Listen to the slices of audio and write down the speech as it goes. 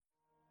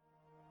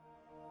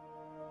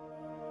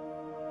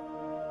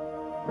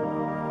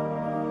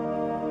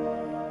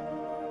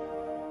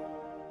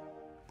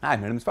Hi,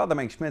 my name is Father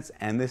Mike Schmitz,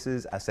 and this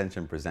is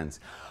Ascension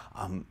Presents.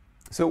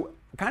 So,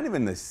 kind of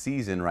in this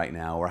season right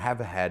now, where I have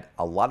had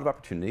a lot of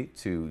opportunity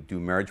to do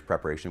marriage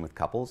preparation with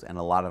couples, and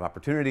a lot of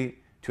opportunity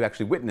to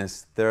actually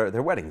witness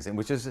their weddings, and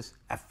which is just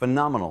a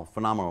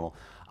phenomenal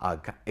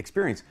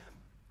experience.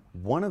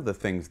 One of the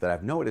things that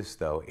I've noticed,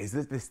 though, is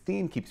that this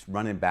theme keeps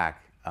running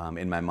back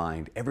in my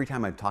mind every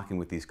time I'm talking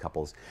with these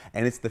couples,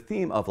 and it's the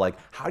theme of like,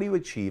 how do you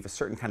achieve a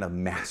certain kind of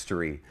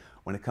mastery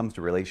when it comes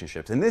to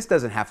relationships? And this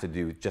doesn't have to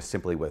do just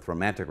simply with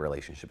romantic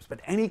relationships, but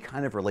any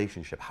kind of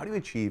relationship. How do you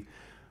achieve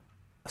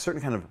a certain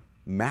kind of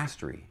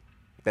mastery?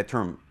 That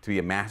term, to be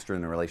a master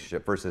in the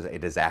relationship versus a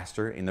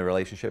disaster in the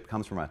relationship,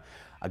 comes from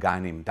a guy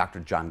named Dr.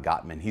 John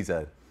Gottman. He's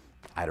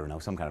I don't know,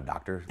 some kind of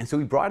doctor. And so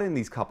he brought in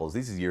these couples,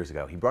 this is years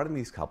ago, he brought in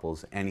these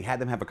couples and he had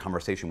them have a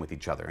conversation with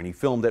each other, and he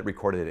filmed it,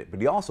 recorded it, but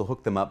he also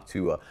hooked them up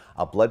to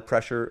a blood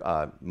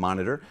pressure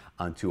monitor,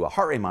 to a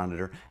heart rate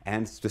monitor,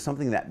 and to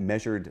something that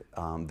measured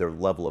their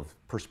level of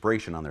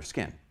perspiration on their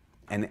skin.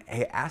 And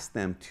he asked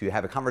them to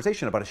have a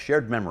conversation about a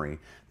shared memory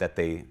that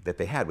they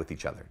had with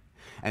each other.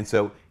 And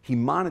so he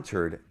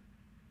monitored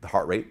the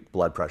heart rate,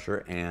 blood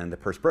pressure, and the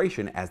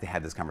perspiration as they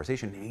had this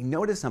conversation. And he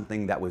noticed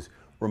something that was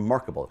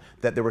remarkable,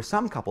 that there were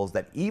some couples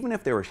that even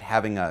if they were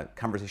having a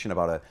conversation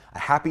about a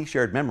happy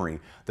shared memory,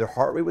 their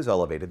heart rate was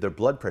elevated, their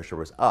blood pressure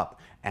was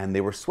up, and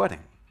they were sweating.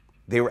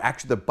 They were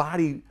actually, the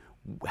body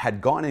had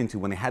gone into,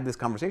 when they had this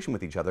conversation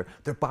with each other,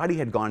 their body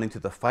had gone into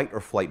the fight or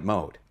flight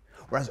mode.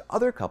 Whereas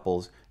other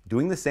couples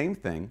doing the same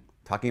thing,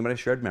 talking about a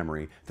shared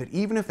memory, that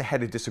even if they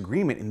had a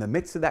disagreement in the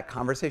midst of that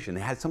conversation,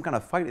 they had some kind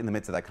of fight in the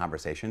midst of that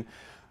conversation,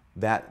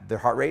 that their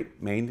heart rate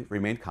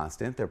remained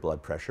constant, their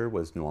blood pressure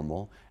was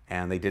normal,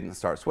 and they didn't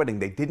start sweating.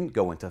 They didn't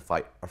go into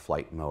fight or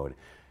flight mode,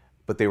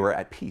 but they were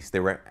at peace, they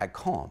were at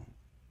calm.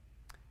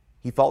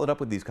 He followed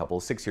up with these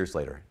couples 6 years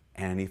later,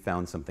 and he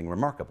found something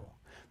remarkable,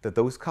 that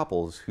those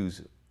couples who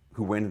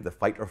were in the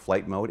fight or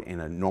flight mode in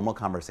a normal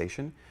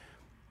conversation,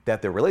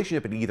 that their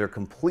relationship had either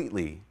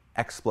completely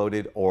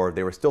exploded or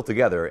they were still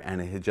together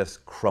and it had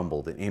just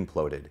crumbled and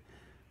imploded.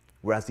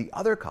 Whereas the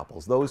other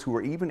couples, those who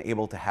were even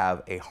able to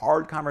have a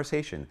hard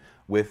conversation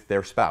with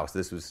their spouse,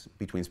 this was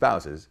between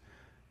spouses,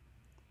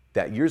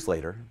 that years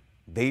later,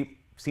 they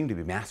seemed to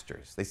be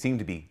masters. They seemed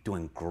to be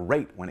doing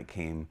great when it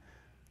came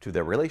to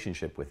their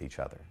relationship with each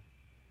other.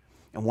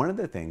 And one of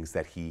the things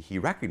that he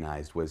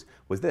recognized was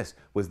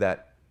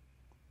that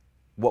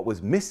what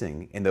was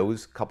missing in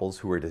those couples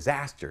who were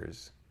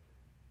disasters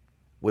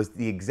was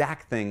the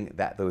exact thing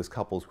that those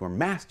couples who were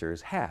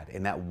masters had.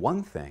 And that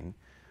one thing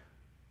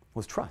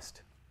was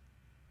trust.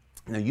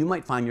 Now, you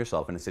might find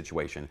yourself in a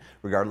situation,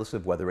 regardless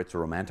of whether it's a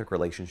romantic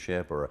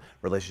relationship or a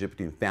relationship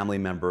between family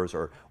members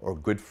or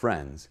good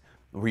friends,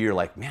 where you're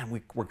like,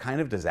 man, we're kind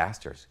of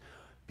disasters.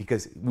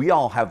 Because we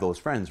all have those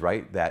friends,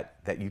 right,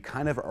 that you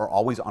kind of are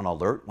always on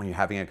alert when you're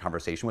having a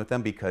conversation with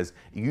them, because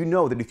you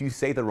know that if you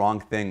say the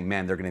wrong thing,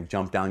 man, they're going to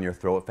jump down your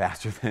throat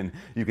faster than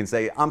you can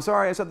say, I'm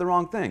sorry, I said the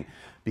wrong thing.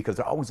 Because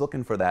they're always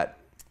looking for that,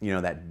 you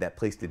know, that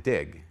place to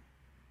dig.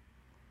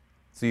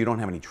 So you don't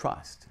have any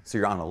trust. So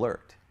you're on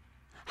alert.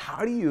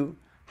 How do you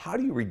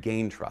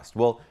regain trust?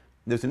 Well,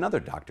 there's another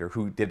doctor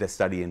who did a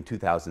study in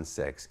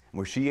 2006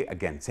 where she,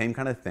 again, same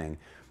kind of thing,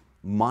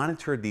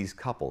 monitored these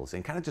couples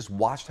and kind of just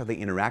watched how they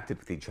interacted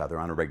with each other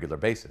on a regular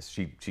basis.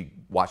 She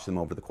watched them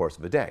over the course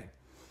of a day.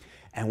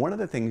 And one of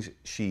the things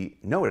she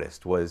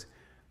noticed was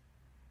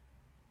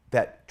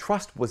that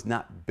trust was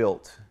not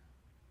built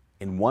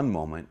in one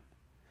moment,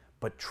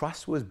 but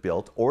trust was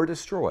built or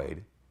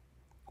destroyed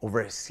over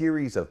a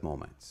series of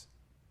moments.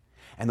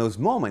 And those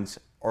moments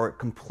are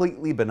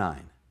completely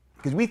benign.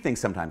 Because we think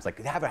sometimes, like,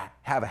 to have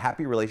a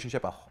happy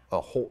relationship,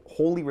 a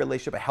holy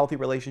relationship, a healthy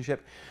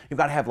relationship, you've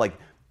got to have like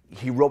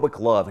heroic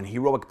love and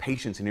heroic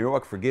patience and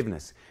heroic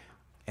forgiveness.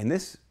 And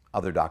this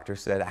other doctor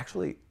said,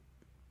 actually,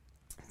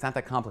 it's not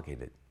that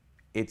complicated.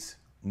 It's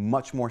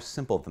much more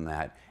simple than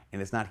that,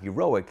 and it's not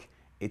heroic,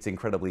 it's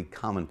incredibly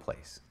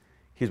commonplace.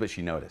 Here's what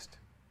she noticed.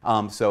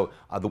 So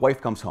the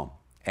wife comes home,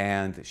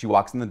 and she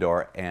walks in the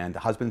door, and the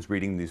husband's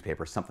reading the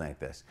newspaper, something like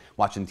this,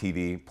 watching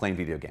TV, playing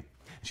video game.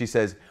 She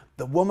says,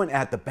 the woman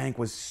at the bank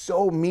was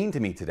so mean to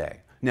me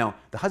today. Now,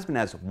 the husband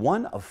has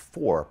one of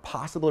 4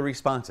 possible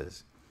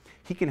responses.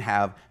 He can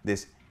have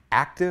this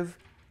active,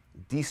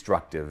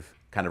 destructive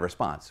kind of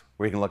response,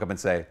 where he can look up and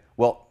say,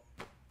 well,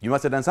 you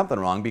must have done something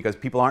wrong because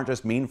people aren't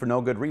just mean for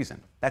no good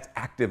reason. That's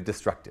active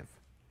destructive,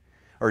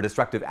 or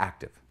destructive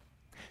active.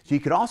 So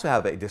you could also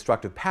have a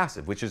destructive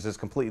passive, which is just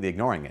completely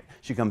ignoring it.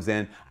 She comes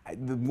in,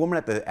 the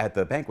woman at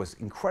the bank was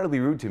incredibly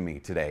rude to me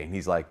today, and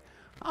he's like,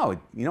 oh,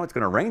 you know, it's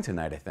going to rain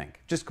tonight, I think.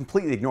 Just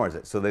completely ignores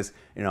it. So this,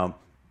 you know,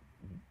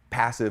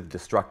 passive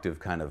destructive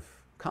kind of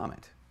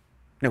comment.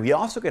 Now, he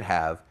also could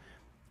have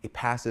a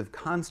passive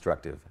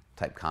constructive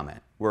type comment,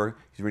 where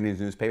he's reading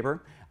his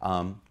newspaper,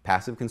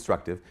 passive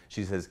constructive.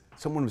 She says,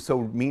 someone was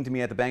so mean to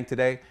me at the bank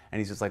today, and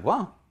he's just like,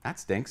 well, that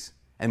stinks,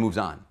 and moves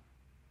on.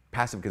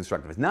 Passive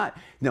constructive. It's not,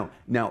 no.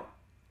 Now,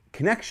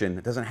 connection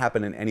doesn't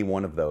happen in any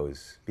one of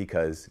those,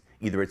 because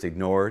either it's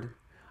ignored,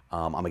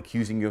 I'm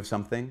accusing you of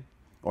something,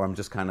 or I'm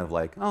just kind of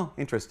like, oh,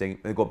 interesting,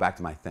 and go back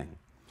to my thing.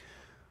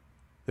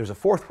 there's a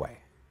fourth way.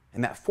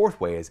 And that fourth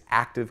way is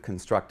active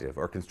constructive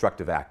or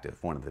constructive active,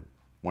 one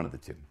of the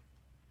two.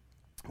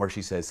 Where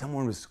she says,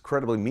 someone was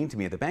incredibly mean to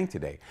me at the bank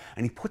today.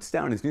 And he puts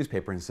down his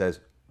newspaper and says,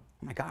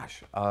 oh my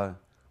gosh,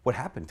 what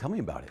happened? Tell me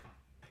about it.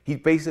 He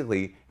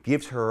basically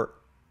gives her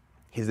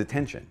his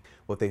attention.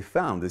 What they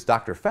found, this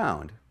doctor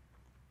found,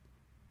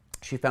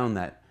 she found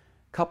that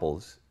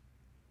couples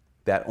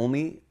that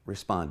only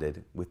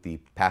responded with the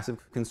passive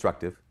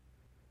constructive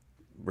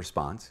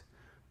response,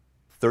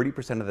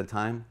 30% of the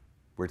time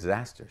were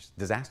disasters.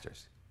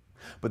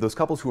 But those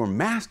couples who were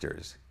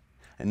masters,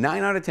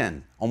 9 out of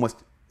 10, almost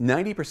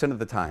 90% of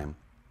the time,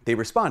 they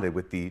responded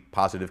with the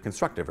positive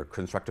constructive or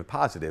constructive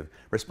positive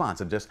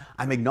response of just,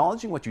 I'm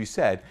acknowledging what you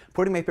said,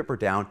 putting my paper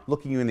down,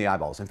 looking you in the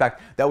eyeballs. In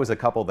fact, that was a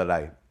couple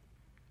that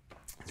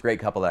it's a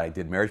great couple that I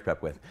did marriage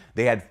prep with.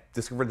 They had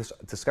discovered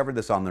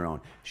this on their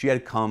own. She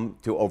had come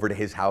over to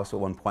his house at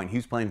one point. He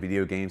was playing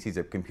video games. He's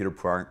a computer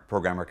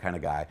programmer kind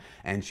of guy.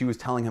 And she was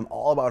telling him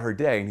all about her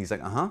day. And he's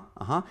like,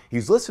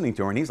 He's listening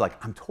to her. And he's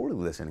like, I'm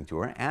totally listening to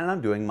her. And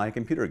I'm doing my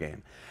computer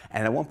game.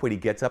 And at one point he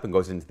gets up and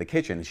goes into the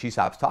kitchen. And she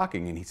stops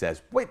talking. And he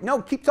says, wait,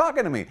 no, keep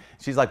talking to me.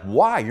 She's like,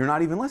 why? You're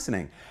not even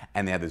listening.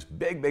 And they had this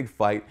big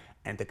fight.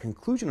 And at the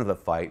conclusion of the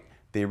fight,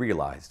 they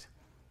realized,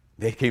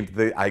 they came to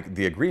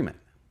the agreement.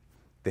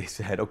 They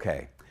said,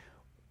 okay,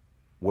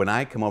 when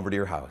I come over to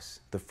your house,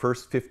 the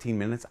first 15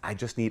 minutes, I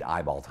just need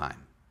eyeball time.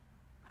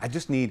 I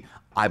just need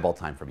eyeball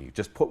time from you.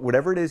 Just put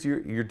whatever it is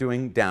you're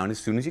doing down as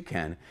soon as you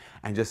can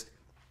and just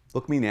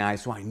look me in the eye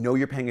so I know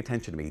you're paying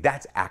attention to me.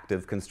 That's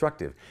active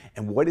constructive.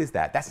 And what is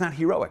that? That's not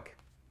heroic.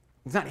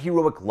 It's not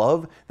heroic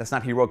love. That's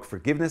not heroic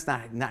forgiveness,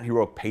 not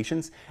heroic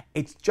patience.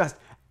 It's just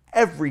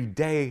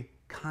everyday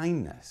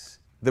kindness.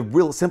 The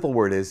real simple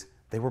word is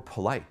they were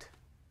polite.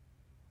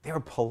 They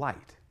were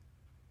polite.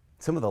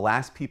 Some of the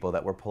last people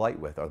that we're polite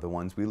with are the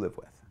ones we live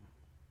with,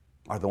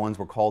 are the ones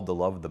we're called to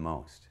love the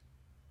most.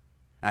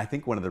 And I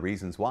think one of the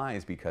reasons why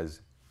is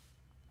because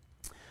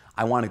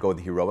I want to go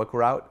the heroic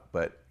route,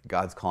 but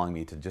God's calling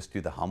me to just do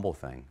the humble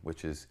thing,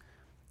 which is,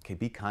 okay,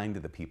 be kind to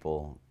the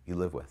people you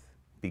live with.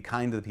 Be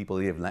kind to the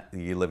people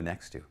you live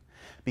next to.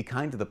 Be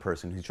kind to the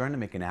person who's trying to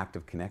make an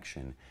active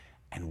connection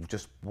and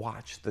just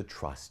watch the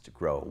trust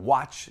grow.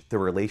 Watch the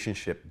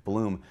relationship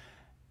bloom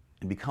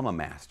and become a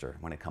master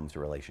when it comes to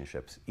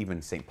relationships.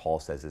 Even St. Paul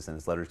says this in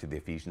his letters to the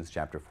Ephesians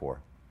chapter 4.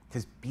 He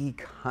says, be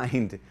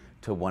kind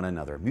to one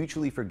another,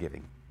 mutually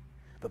forgiving,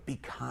 but be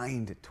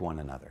kind to one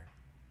another.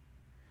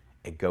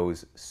 It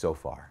goes so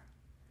far.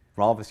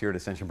 From all of us here at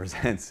Ascension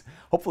Presents,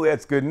 hopefully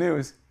that's good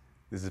news.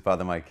 This is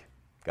Father Mike.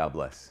 God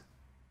bless.